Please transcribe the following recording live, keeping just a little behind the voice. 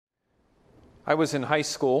I was in high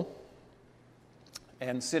school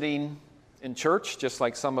and sitting in church, just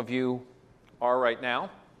like some of you are right now.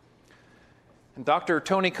 And Dr.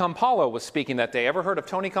 Tony Campolo was speaking that day. Ever heard of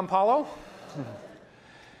Tony Campolo?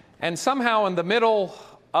 And somehow in the middle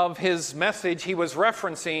of his message, he was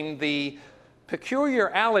referencing the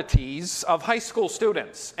peculiarities of high school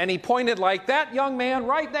students. And he pointed like that young man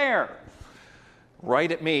right there, right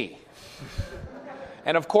at me.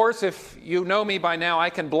 And of course, if you know me by now, I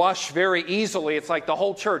can blush very easily. It's like the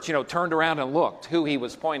whole church, turned around and looked who he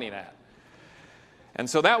was pointing at. And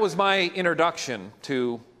so that was my introduction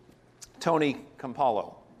to Tony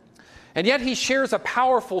Campolo. And yet he shares a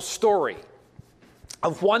powerful story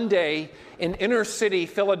of one day in inner city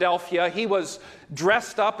Philadelphia. He was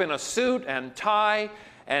dressed up in a suit and tie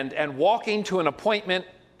and walking to an appointment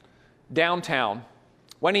downtown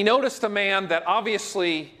when he noticed a man that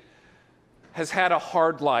obviously has had a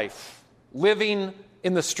hard life, living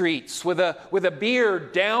in the streets with a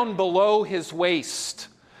beard down below his waist,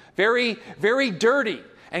 very, very dirty,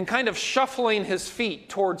 and kind of shuffling his feet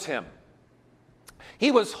towards him.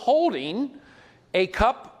 He was holding a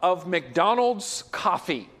cup of McDonald's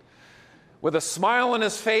coffee with a smile on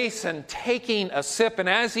his face and taking a sip. And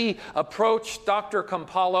as he approached Dr.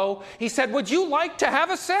 Campolo, he said, "Would you like to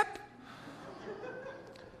have a sip?"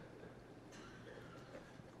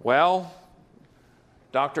 Well,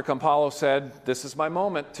 Dr. Campolo said, "This is my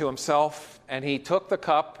moment," to himself, and he took the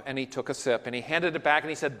cup and he took a sip and he handed it back and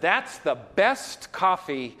he said, "That's the best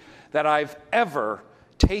coffee that I've ever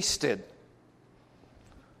tasted."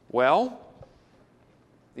 Well,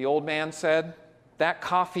 the old man said, "That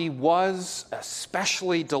coffee was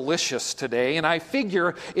especially delicious today, and I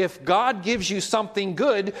figure if God gives you something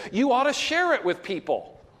good, you ought to share it with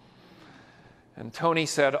people." And Tony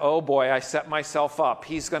said, "Oh boy, I set myself up.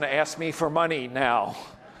 He's going to ask me for money now."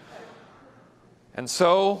 And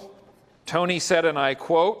so Tony said, and I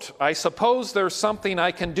quote, "I suppose there's something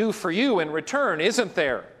I can do for you in return, isn't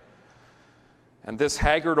there?" And this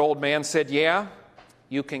haggard old man said, "Yeah,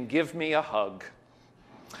 you can give me a hug."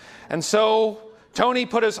 And so Tony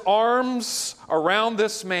put his arms around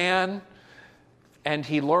this man, and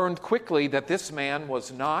he learned quickly that this man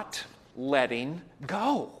was not letting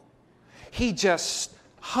go. He just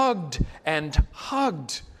hugged and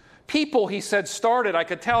hugged. People, he said, I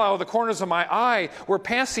could tell out of the corners of my eye, were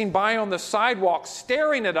passing by on the sidewalk,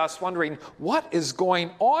 staring at us, wondering, what is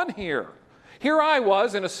going on here? Here I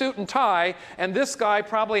was in a suit and tie, and this guy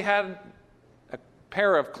probably had a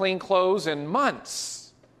pair of clean clothes in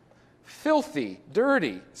months. Filthy,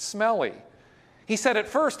 dirty, smelly. He said, at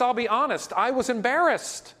first, I'll be honest, I was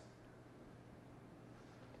embarrassed.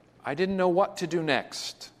 I didn't know what to do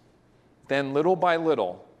next. Then, little by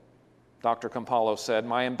little, Dr. Campolo said,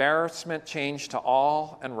 my embarrassment changed to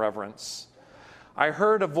awe and reverence. I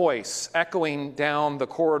heard a voice echoing down the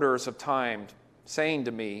corridors of time, saying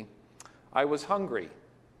to me, I was hungry.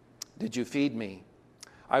 Did you feed me?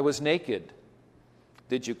 I was naked.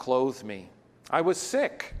 Did you clothe me? I was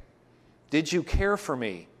sick. Did you care for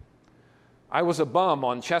me? I was a bum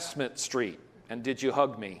on Chestnut Street, and did you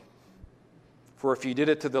hug me? For if you did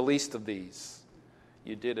it to the least of these,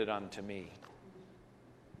 you did it unto me.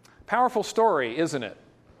 Powerful story, isn't it?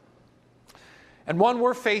 And one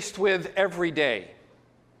we're faced with every day.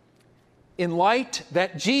 In light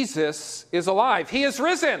that Jesus is alive. He is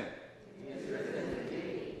risen. He is risen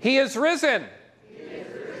indeed. He is risen. He is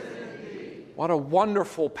risen indeed. What a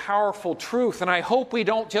wonderful, powerful truth. And I hope we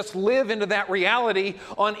don't just live into that reality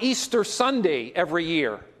on Easter Sunday every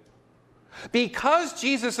year. Because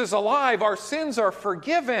Jesus is alive, our sins are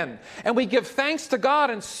forgiven, and we give thanks to God,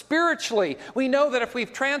 and spiritually, we know that if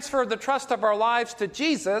we've transferred the trust of our lives to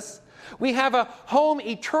Jesus, we have a home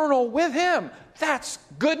eternal with Him. That's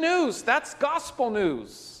good news. That's gospel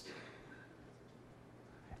news.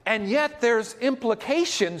 And yet there's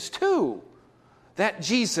implications, too, that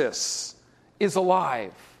Jesus is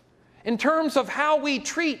alive. In terms of how we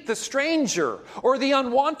treat the stranger or the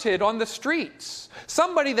unwanted on the streets.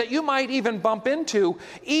 Somebody that you might even bump into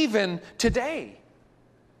even today.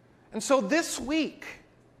 And so this week,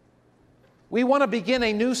 we want to begin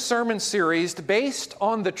a new sermon series based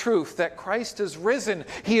on the truth that Christ is risen.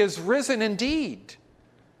 He is risen indeed.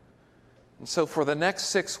 And so for the next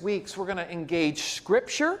 6 weeks, we're going to engage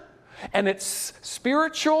Scripture and its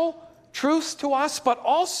spiritual truths to us, but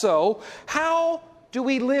also how do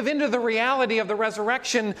we live into the reality of the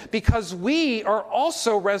resurrection, because we are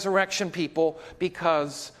also resurrection people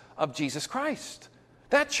because of Jesus Christ.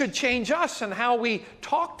 That should change us and how we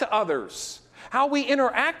talk to others, how we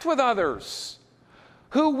interact with others,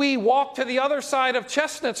 who we walk to the other side of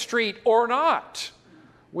Chestnut Street or not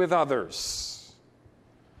with others.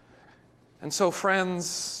 And so,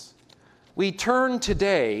 friends, we turn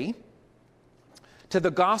today to the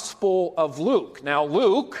Gospel of Luke. Now,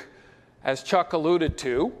 Luke, as Chuck alluded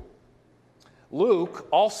to, Luke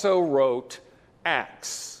also wrote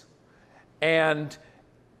Acts. And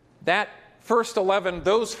those first 11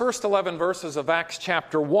 verses of Acts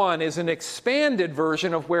chapter 1 is an expanded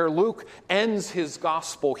version of where Luke ends his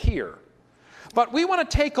gospel here. But we want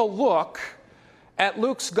to take a look at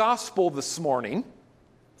Luke's gospel this morning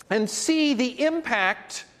and see the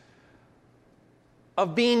impact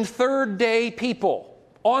of being third-day people.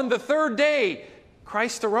 On the third day,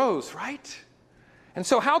 Christ arose, right? And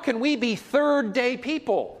so how can we be third-day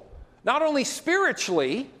people? Not only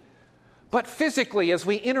spiritually, but physically as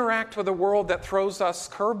we interact with a world that throws us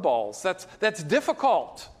curveballs. That's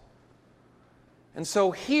difficult. And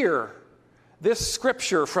so here, this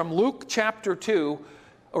scripture from Luke chapter 2,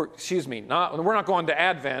 we're not going to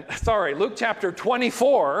Advent. Sorry, Luke chapter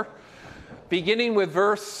 24, beginning with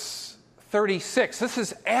verse 36. This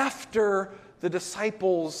is after the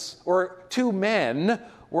disciples, or two men,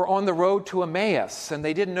 were on the road to Emmaus, and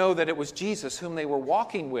they didn't know that it was Jesus whom they were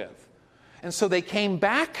walking with. And so they came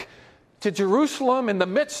back to Jerusalem in the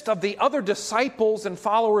midst of the other disciples and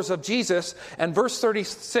followers of Jesus. And verse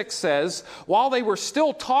 36 says, while they were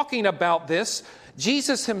still talking about this,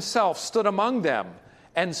 Jesus himself stood among them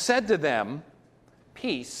and said to them,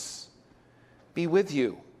 "Peace be with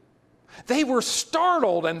you." They were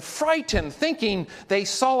startled and frightened, thinking they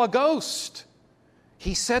saw a ghost.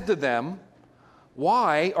 He said to them,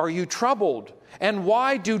 "Why are you troubled? And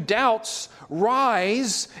why do doubts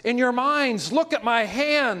rise in your minds? Look at my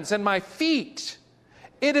hands and my feet.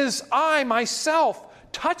 It is I myself.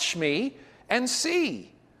 Touch me and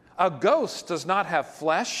see. A ghost does not have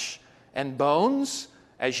flesh and bones,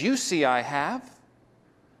 as you see I have."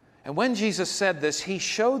 And when Jesus said this, he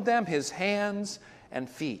showed them his hands and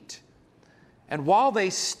feet. And while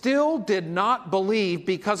they still did not believe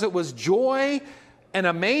because it was joy and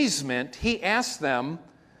amazement, he asked them,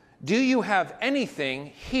 "Do you have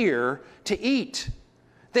anything here to eat?"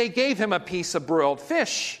 They gave him a piece of broiled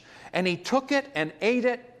fish, and he took it and ate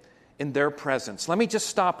it in their presence. Let me just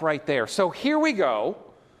stop right there. So here we go.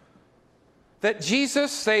 That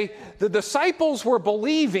the disciples were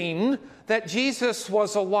believing that Jesus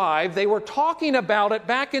was alive. They were talking about it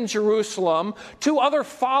back in Jerusalem. Two other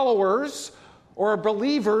followers or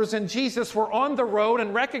believers in Jesus were on the road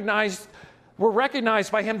and were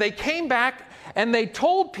recognized by him. They came back and they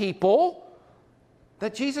told people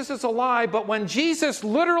that Jesus is alive, but when Jesus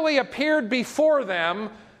literally appeared before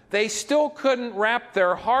them, they still couldn't wrap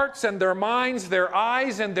their hearts and their minds, their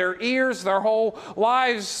eyes and their ears, their whole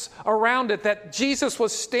lives around it, that Jesus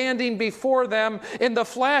was standing before them in the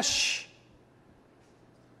flesh.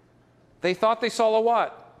 They thought they saw a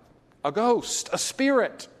what? A ghost, a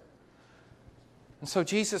spirit. And so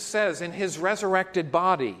Jesus says in his resurrected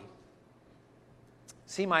body,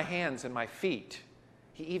 "See my hands and my feet."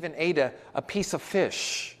 He even ate a piece of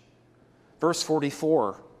fish. Verse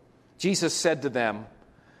 44, Jesus said to them,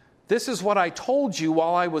 "This is what I told you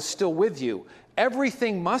while I was still with you.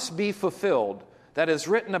 Everything must be fulfilled that is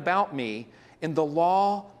written about me in the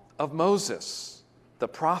law of Moses, the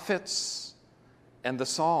prophets, and the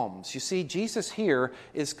Psalms." You see, Jesus here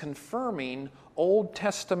is confirming Old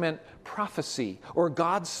Testament prophecy or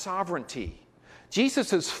God's sovereignty.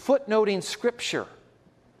 Jesus is footnoting Scripture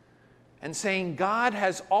and saying God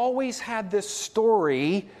has always had this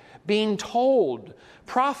story being told.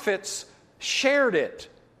 Prophets shared it.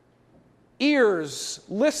 Ears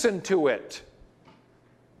listened to it.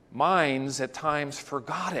 Minds at times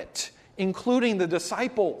forgot it, including the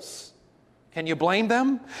disciples. Can you blame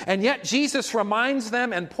them? And yet Jesus reminds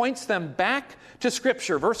them and points them back to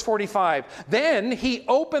Scripture. Verse 45, then he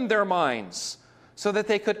opened their minds so that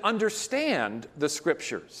they could understand the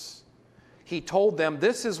Scriptures. He told them,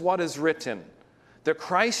 "This is what is written. The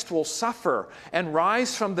Christ will suffer and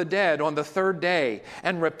rise from the dead on the third day,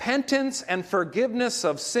 and repentance and forgiveness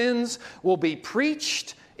of sins will be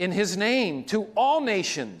preached in his name to all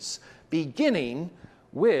nations, beginning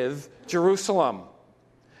with Jerusalem.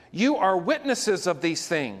 You are witnesses of these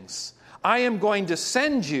things. I am going to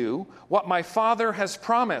send you what my Father has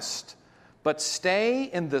promised, but stay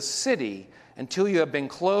in the city until you have been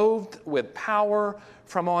clothed with power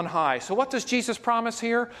from on high." So what does Jesus promise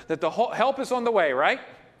here? That the help is on the way, right?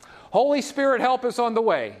 Holy Spirit help is on the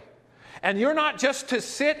way. And you're not just to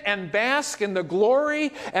sit and bask in the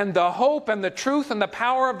glory and the hope and the truth and the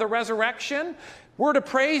power of the resurrection. We're to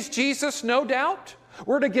praise Jesus, no doubt.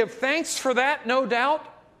 We're to give thanks for that, no doubt.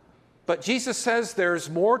 But Jesus says there's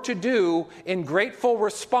more to do in grateful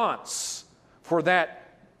response for that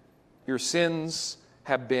your sins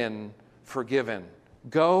have been forgiven.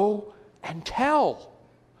 Go and tell.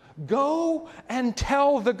 Go and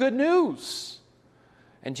tell the good news.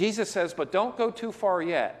 And Jesus says, but don't go too far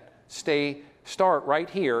yet. Start right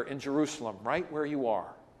here in Jerusalem, right where you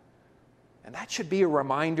are. And that should be a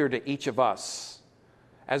reminder to each of us.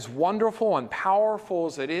 As wonderful and powerful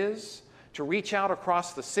as it is to reach out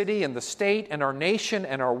across the city and the state and our nation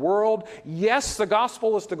and our world, yes, the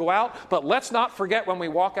gospel is to go out, but let's not forget when we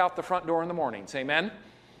walk out the front door in the mornings. Amen?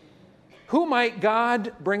 Who might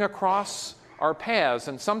God bring across our paths?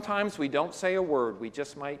 And sometimes we don't say a word. We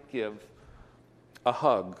just might give a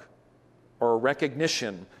hug or a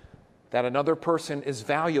recognition that another person is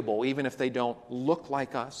valuable, even if they don't look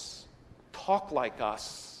like us, talk like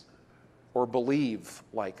us, or believe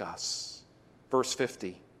like us. Verse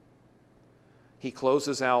 50.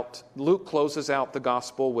 Luke closes out the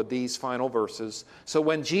gospel with these final verses. So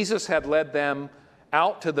when Jesus had led them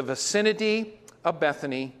out to the vicinity of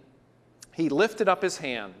Bethany, he lifted up his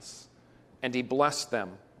hands and he blessed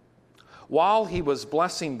them. While he was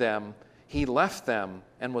blessing them, he left them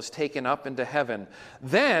and was taken up into heaven.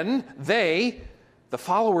 Then they, the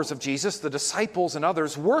followers of Jesus, the disciples and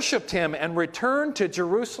others, worshiped him and returned to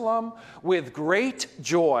Jerusalem with great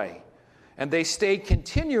joy. And they stayed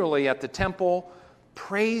continually at the temple,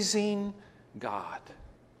 praising God.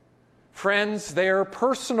 Friends, their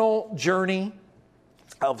personal journey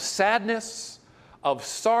of sadness, of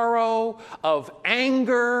sorrow, of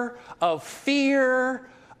anger, of fear,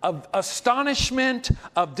 of astonishment,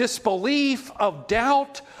 of disbelief, of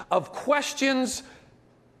doubt, of questions,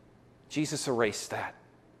 Jesus erased that.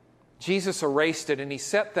 Jesus erased it, and he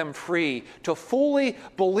set them free to fully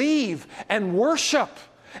believe and worship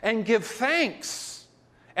and give thanks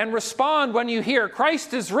and respond when you hear,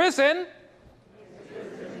 Christ is risen.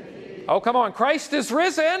 Oh, come on. Christ is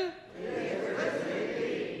risen.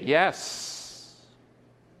 Yes.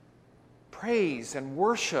 Praise and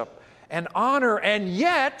worship and honor, and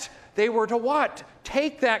yet they were to what?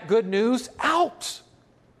 Take that good news out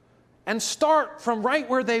and start from right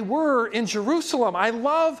where they were in Jerusalem. I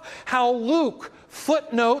love how Luke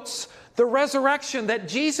footnotes the resurrection, that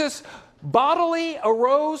Jesus bodily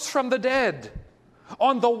arose from the dead.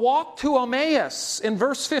 On the walk to Emmaus, in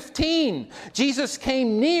verse 15, Jesus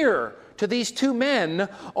came near to these two men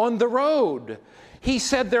on the road. He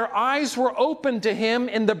said their eyes were opened to him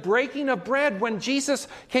in the breaking of bread when Jesus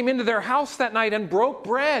came into their house that night and broke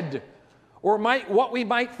bread. Or what we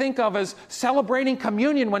might think of as celebrating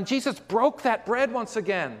communion when Jesus broke that bread once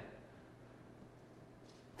again.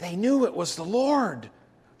 They knew it was the Lord,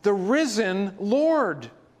 the risen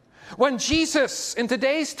Lord. When Jesus, in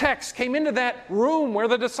today's text, came into that room where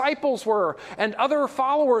the disciples were and other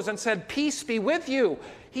followers and said, "Peace be with you,"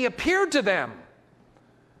 he appeared to them.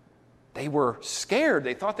 They were scared.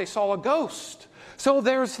 They thought they saw a ghost. So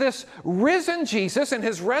there's this risen Jesus in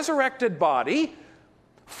his resurrected body,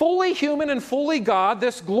 fully human and fully God.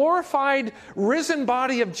 This glorified, risen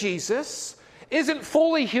body of Jesus isn't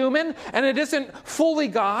fully human and it isn't fully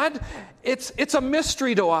God. It's a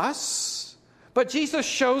mystery to us. But Jesus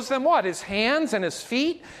shows them what? His hands and his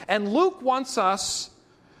feet. And Luke wants us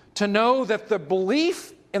to know that the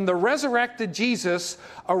belief in the resurrected Jesus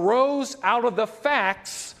arose out of the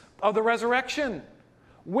facts of the resurrection.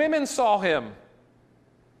 Women saw him.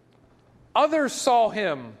 Others saw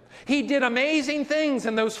him. He did amazing things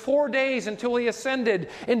in those 4 days until he ascended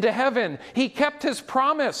into heaven. He kept his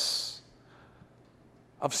promise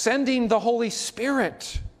of sending the Holy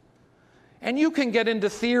Spirit. And you can get into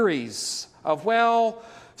theories of, well,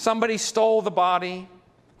 somebody stole the body.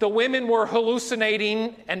 The women were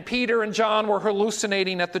hallucinating, and Peter and John were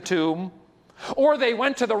hallucinating at the tomb. Or they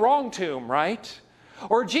went to the wrong tomb, right?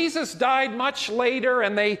 Or Jesus died much later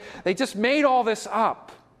and they just made all this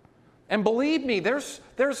up. And believe me, there's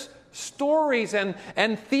stories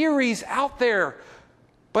and theories out there.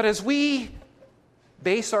 But as we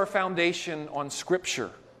base our foundation on Scripture,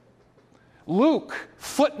 Luke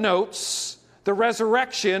footnotes the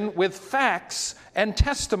resurrection with facts and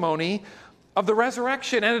testimony of the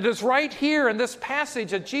resurrection. And it is right here in this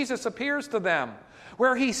passage that Jesus appears to them,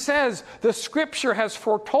 where he says, the Scripture has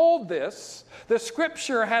foretold this. The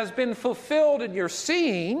Scripture has been fulfilled in your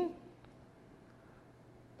seeing.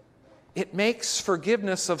 It makes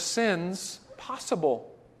forgiveness of sins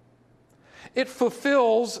possible. It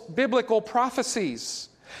fulfills biblical prophecies.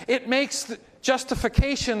 It makes the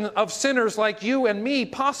justification of sinners like you and me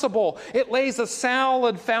possible. It lays a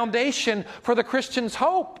solid foundation for the Christian's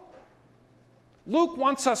hope. Luke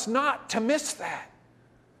wants us not to miss that.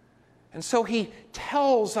 And so he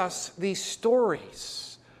tells us these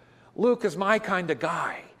stories. Luke is my kind of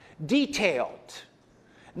guy, detailed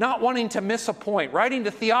not wanting to miss a point, writing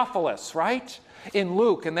to Theophilus, right? In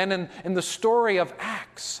Luke, and then in the story of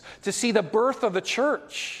Acts, to see the birth of the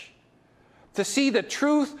church, to see the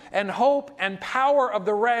truth and hope and power of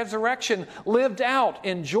the resurrection lived out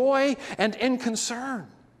in joy and in concern.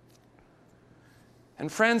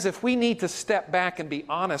 And friends, if we need to step back and be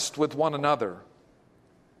honest with one another,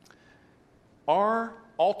 our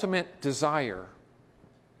ultimate desire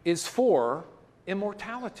is for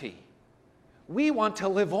immortality. We want to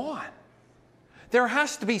live on. There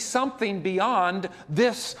has to be something beyond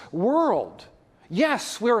this world.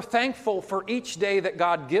 Yes, we're thankful for each day that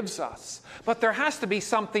God gives us, but there has to be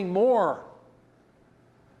something more.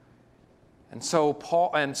 And so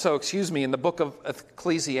in the book of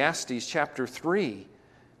Ecclesiastes, chapter 3,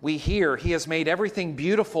 we hear He has made everything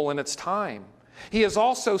beautiful in its time. He has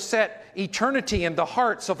also set eternity in the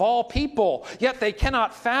hearts of all people, yet they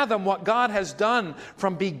cannot fathom what God has done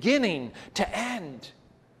from beginning to end.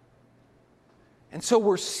 And so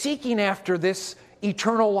we're seeking after this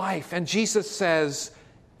eternal life. And Jesus says,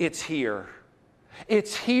 it's here.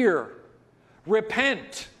 It's here.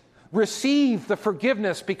 Repent. Receive the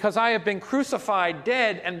forgiveness, because I have been crucified,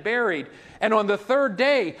 dead, and buried. And on the third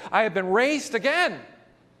day, I have been raised again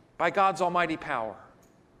by God's almighty power.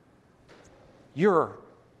 You're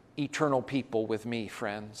eternal people with me,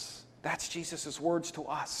 friends. That's Jesus' words to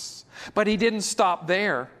us. But He didn't stop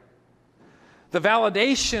there. The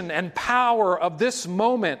validation and power of this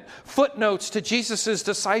moment footnotes to Jesus'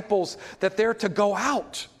 disciples that they're to go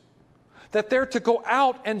out. That they're to go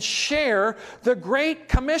out and share the Great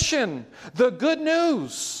Commission, the good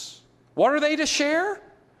news. What are they to share?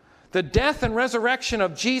 The death and resurrection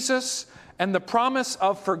of Jesus and the promise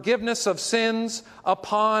of forgiveness of sins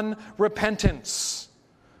upon repentance.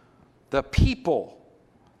 The people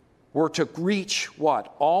were to reach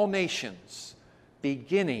what? All nations,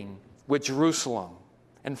 beginning with Jerusalem.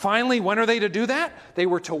 And finally, when are they to do that? They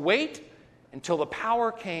were to wait until the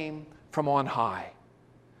power came from on high.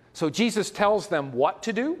 So Jesus tells them what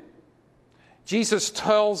to do. Jesus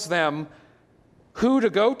tells them who to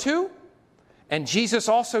go to. And Jesus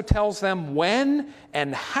also tells them when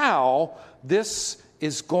and how this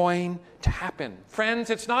is going to happen. Friends,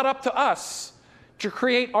 it's not up to us to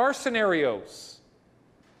create our scenarios.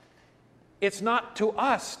 It's not to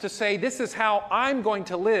us to say, this is how I'm going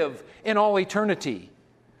to live in all eternity.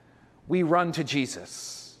 We run to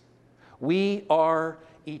Jesus. We are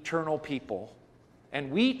eternal people. And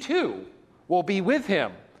we too will be with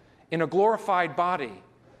Him in a glorified body.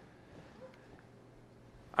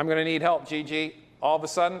 I'm going to need help, Gigi. All of a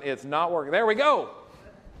sudden, it's not working. There we go.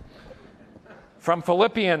 From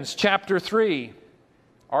Philippians chapter 3.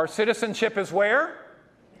 Our citizenship is where?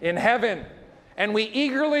 In heaven. And we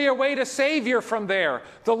eagerly await a Savior from there,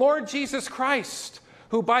 the Lord Jesus Christ,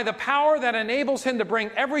 who by the power that enables Him to bring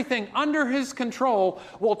everything under His control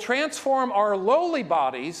will transform our lowly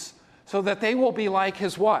bodies so that they will be like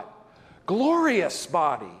His what? Glorious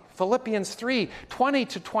body. Philippians 3, 20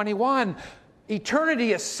 to 21.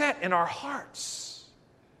 Eternity is set in our hearts.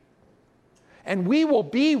 And we will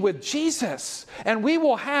be with Jesus, and we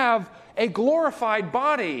will have a glorified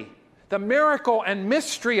body. The miracle and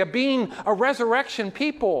mystery of being a resurrection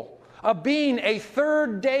people, of being a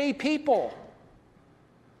third day people.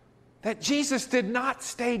 That Jesus did not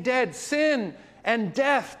stay dead. Sin and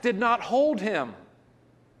death did not hold Him.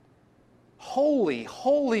 Holy,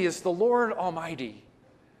 holy is the Lord Almighty.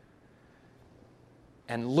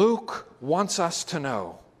 And Luke wants us to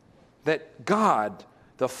know that God,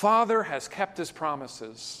 the Father, has kept His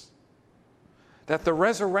promises. That the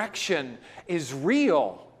resurrection is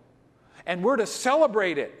real. And we're to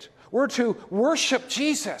celebrate it. We're to worship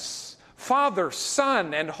Jesus, Father,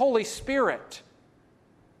 Son, and Holy Spirit.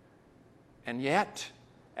 And yet,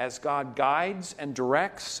 as God guides and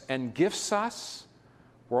directs and gifts us,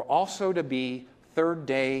 we're also to be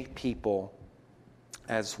third-day people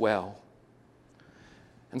as well.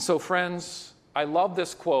 And so, friends, I love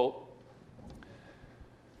this quote.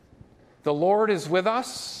 The Lord is with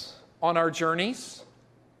us on our journeys.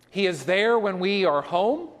 He is there when we are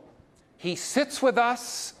home. He sits with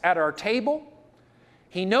us at our table.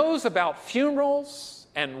 He knows about funerals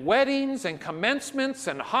and weddings and commencements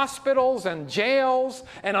and hospitals and jails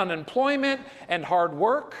and unemployment and hard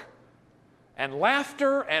work and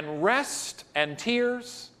laughter and rest and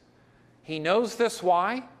tears. He knows this.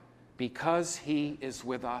 Why? Because He is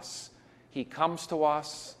with us. He comes to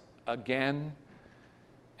us again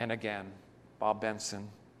and again. Bob Benson.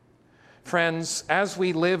 Friends, as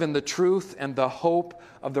we live in the truth and the hope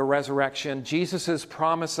of the resurrection, Jesus has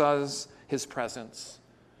promised us His presence.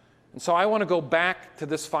 And so I want to go back to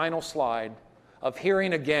this final slide of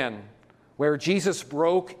hearing again where Jesus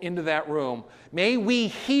broke into that room. May we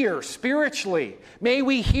hear spiritually, may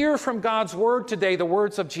we hear from God's word today, the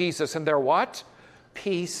words of Jesus, and they're what?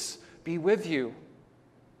 Peace be with you.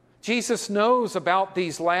 Jesus knows about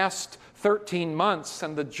these last 13 months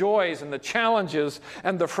and the joys and the challenges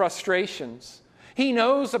and the frustrations. He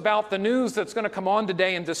knows about the news that's going to come on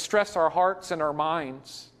today and distress our hearts and our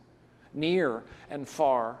minds, near and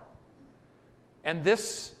far. And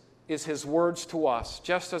this is his words to us,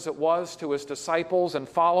 just as it was to his disciples and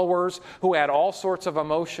followers who had all sorts of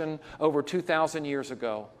emotion over 2,000 years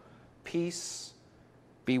ago. Peace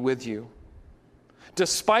be with you.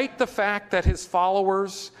 Despite the fact that his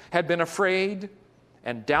followers had been afraid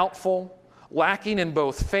and doubtful, lacking in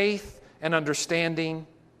both faith and understanding,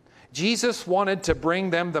 Jesus wanted to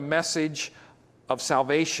bring them the message of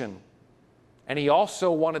salvation. And he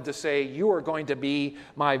also wanted to say, you are going to be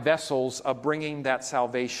my vessels of bringing that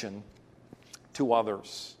salvation to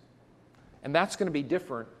others. And that's going to be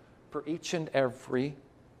different for each and every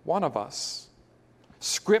one of us.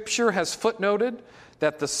 Scripture has footnoted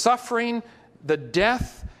that the suffering, the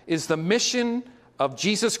death is the mission of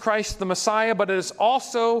Jesus Christ the Messiah, but it is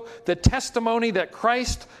also the testimony that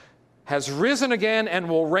Christ has risen again and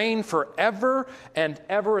will reign forever and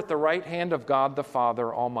ever at the right hand of God the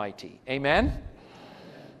Father Almighty. Amen?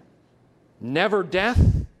 Never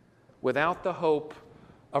death without the hope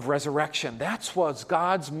of resurrection. That's what's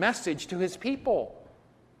God's message to his people.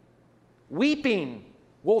 Weeping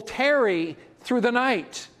will tarry through the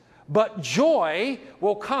night, but joy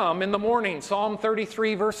will come in the morning. Psalm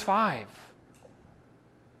 33, verse 5.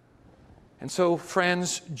 And so,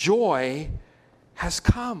 friends, joy has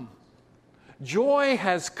come. Joy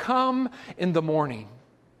has come in the morning.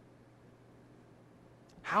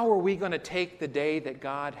 How are we going to take the day that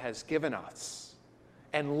God has given us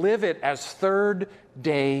and live it as third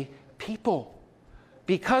day people?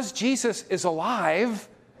 Because Jesus is alive,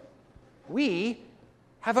 we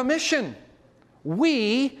have a mission.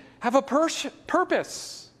 We have a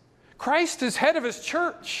purpose. Christ is head of his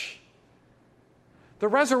church. The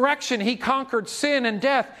resurrection, he conquered sin and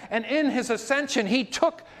death, and in his ascension, he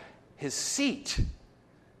took his seat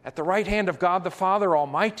at the right hand of God the Father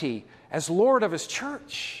Almighty as Lord of his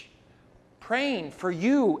church, praying for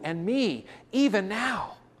you and me even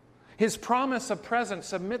now. His promise of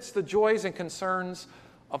presence amidst the joys and concerns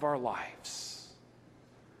of our lives.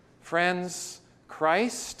 Friends,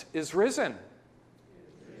 Christ is risen.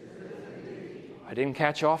 I didn't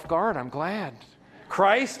catch you off guard. I'm glad.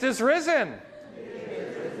 Christ is risen.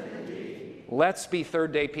 Let's be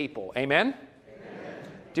third day people. Amen?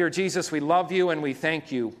 Dear Jesus, we love you and we thank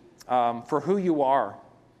you for who you are.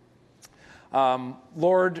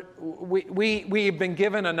 Lord, we have been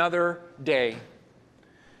given another day.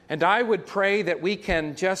 And I would pray that we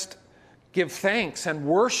can just give thanks and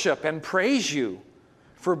worship and praise you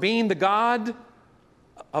for being the God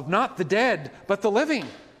of not the dead, but the living.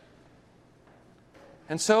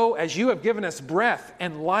 And so, as you have given us breath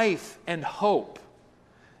and life and hope,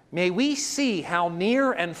 may we see how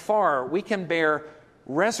near and far we can bear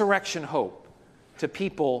resurrection hope to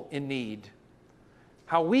people in need.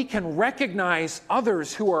 How we can recognize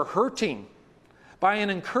others who are hurting by an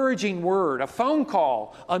encouraging word, a phone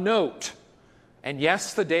call, a note. And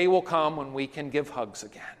yes, the day will come when we can give hugs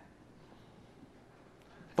again.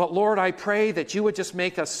 But Lord, I pray that you would just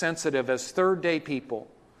make us sensitive as third day people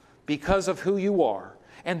because of who you are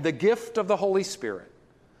and the gift of the Holy Spirit,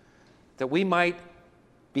 that we might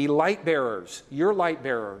be light bearers, your light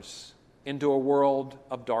bearers, into a world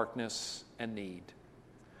of darkness and need.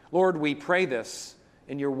 Lord, we pray this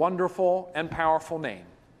in your wonderful and powerful name.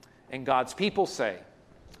 And God's people say,